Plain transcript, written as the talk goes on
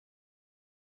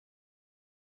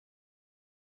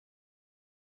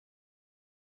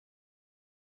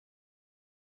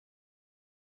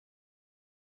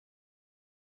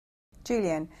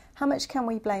Julian, how much can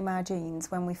we blame our genes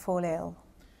when we fall ill?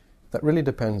 That really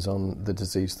depends on the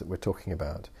disease that we're talking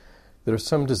about. There are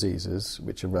some diseases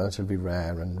which are relatively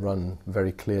rare and run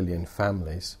very clearly in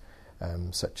families,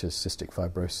 such as cystic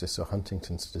fibrosis or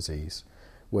Huntington's disease,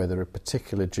 where there are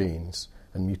particular genes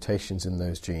and mutations in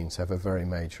those genes have a very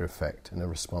major effect and are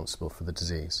responsible for the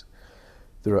disease.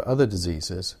 There are other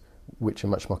diseases which are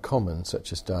much more common,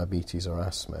 such as diabetes or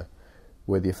asthma,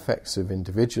 where the effects of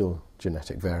individual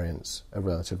genetic variants are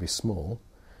relatively small,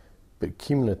 but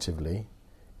cumulatively,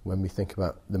 when we think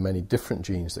about the many different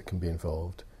genes that can be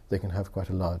involved, they can have quite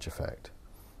a large effect.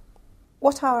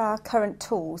 What are our current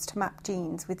tools to map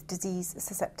genes with disease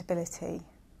susceptibility?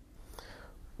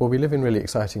 Well, we live in really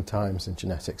exciting times in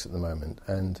genetics at the moment,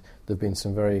 and there have been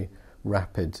some very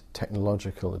rapid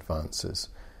technological advances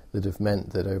that have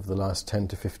meant that over the last 10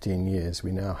 to 15 years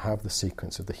we now have the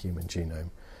sequence of the human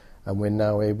genome, and we're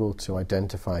now able to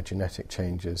identify genetic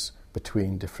changes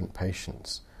between different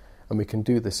patients. And we can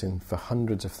do this for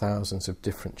hundreds of thousands of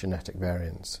different genetic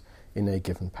variants in a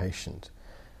given patient.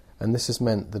 And this has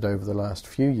meant that over the last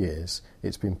few years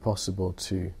it's been possible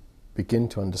to begin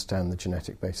to understand the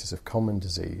genetic basis of common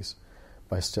disease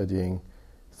by studying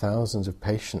thousands of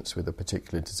patients with a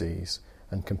particular disease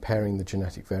and comparing the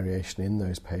genetic variation in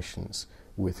those patients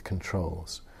with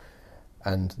controls.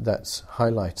 And that's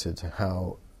highlighted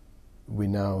how we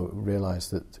now realise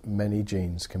that many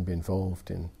genes can be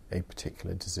involved in a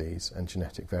particular disease and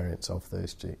genetic variants of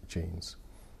those genes.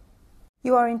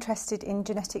 You are interested in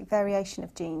genetic variation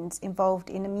of genes involved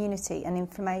in immunity and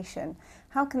inflammation.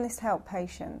 How can this help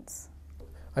patients?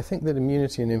 I think that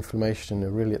immunity and inflammation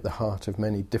are really at the heart of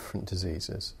many different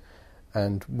diseases.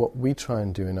 And what we try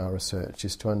and do in our research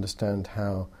is to understand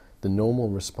how the normal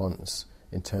response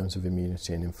in terms of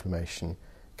immunity and inflammation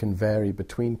can vary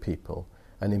between people,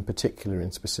 and in particular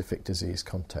in specific disease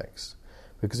contexts.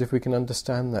 Because if we can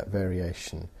understand that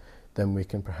variation, then we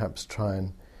can perhaps try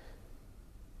and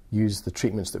use the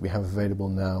treatments that we have available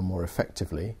now more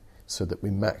effectively so that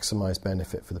we maximise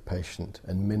benefit for the patient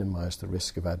and minimise the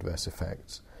risk of adverse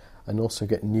effects, and also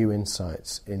get new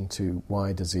insights into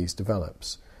why disease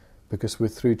develops. Because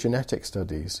through genetic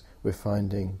studies, we're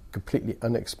finding completely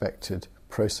unexpected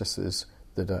processes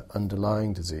that are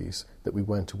underlying disease that we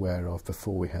weren't aware of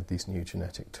before we had these new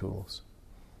genetic tools.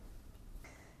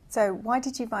 So why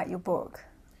did you write your book?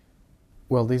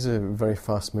 Well, these are very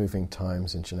fast-moving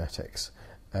times in genetics,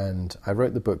 and I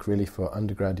wrote the book really for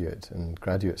undergraduate and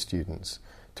graduate students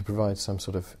to provide some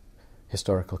sort of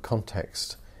historical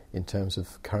context in terms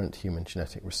of current human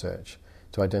genetic research,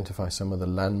 to identify some of the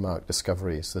landmark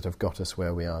discoveries that have got us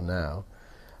where we are now,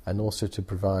 and also to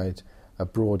provide a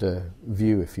broader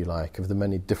view, if you like, of the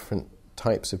many different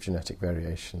types of genetic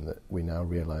variation that we now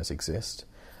realise exist,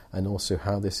 and also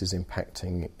how this is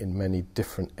impacting in many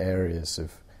different areas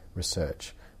of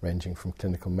research, ranging from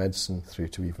clinical medicine through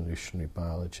to evolutionary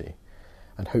biology.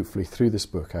 And hopefully through this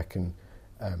book I can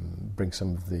bring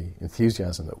some of the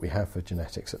enthusiasm that we have for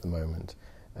genetics at the moment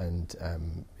and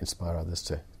inspire others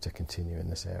to continue in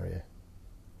this area.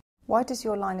 Why does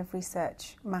your line of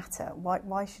research matter?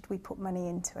 Why should we put money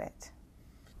into it?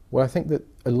 Well, I think that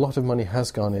a lot of money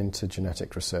has gone into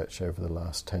genetic research over the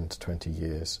last 10 to 20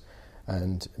 years,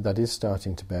 and that is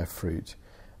starting to bear fruit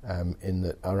in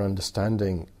that our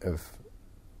understanding of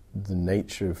the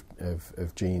nature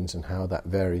of genes and how that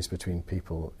varies between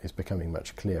people is becoming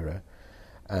much clearer,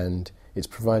 and it's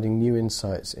providing new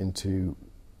insights into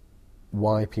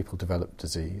why people develop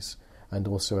disease and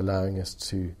also allowing us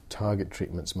to target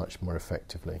treatments much more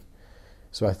effectively.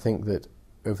 So I think that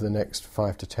over the next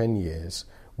 5 to 10 years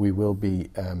we will be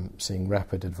seeing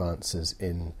rapid advances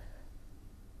in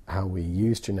how we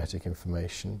use genetic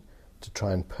information to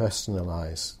try and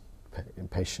personalise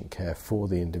patient care for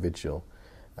the individual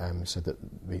so that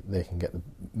they can get the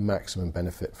maximum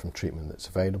benefit from treatment that's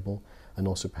available, and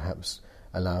also perhaps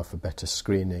allow for better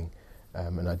screening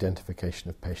and identification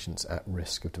of patients at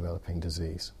risk of developing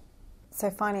disease.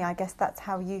 So finally, I guess that's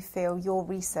how you feel your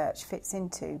research fits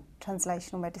into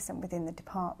translational medicine within the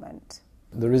department.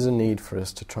 There is a need for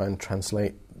us to try and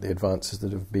translate the advances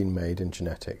that have been made in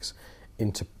genetics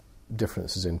into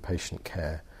differences in patient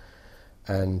care.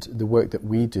 And the work that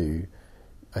we do,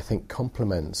 I think,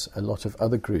 complements a lot of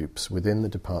other groups within the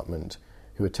department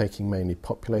who are taking mainly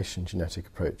population genetic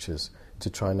approaches to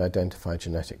try and identify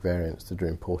genetic variants that are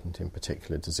important in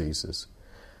particular diseases.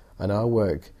 And our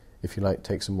work, if you like,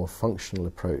 takes a more functional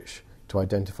approach to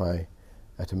identify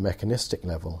at a mechanistic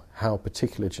level how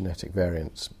particular genetic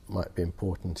variants might be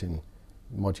important in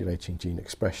modulating gene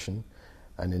expression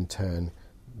and in turn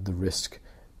the risk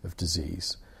of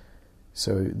disease.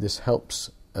 So this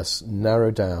helps us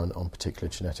narrow down on particular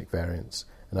genetic variants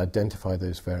and identify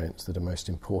those variants that are most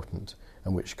important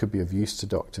and which could be of use to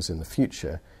doctors in the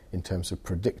future in terms of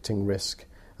predicting risk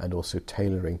and also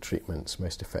tailoring treatments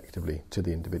most effectively to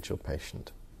the individual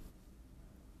patient.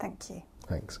 Thank you.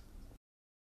 Thanks.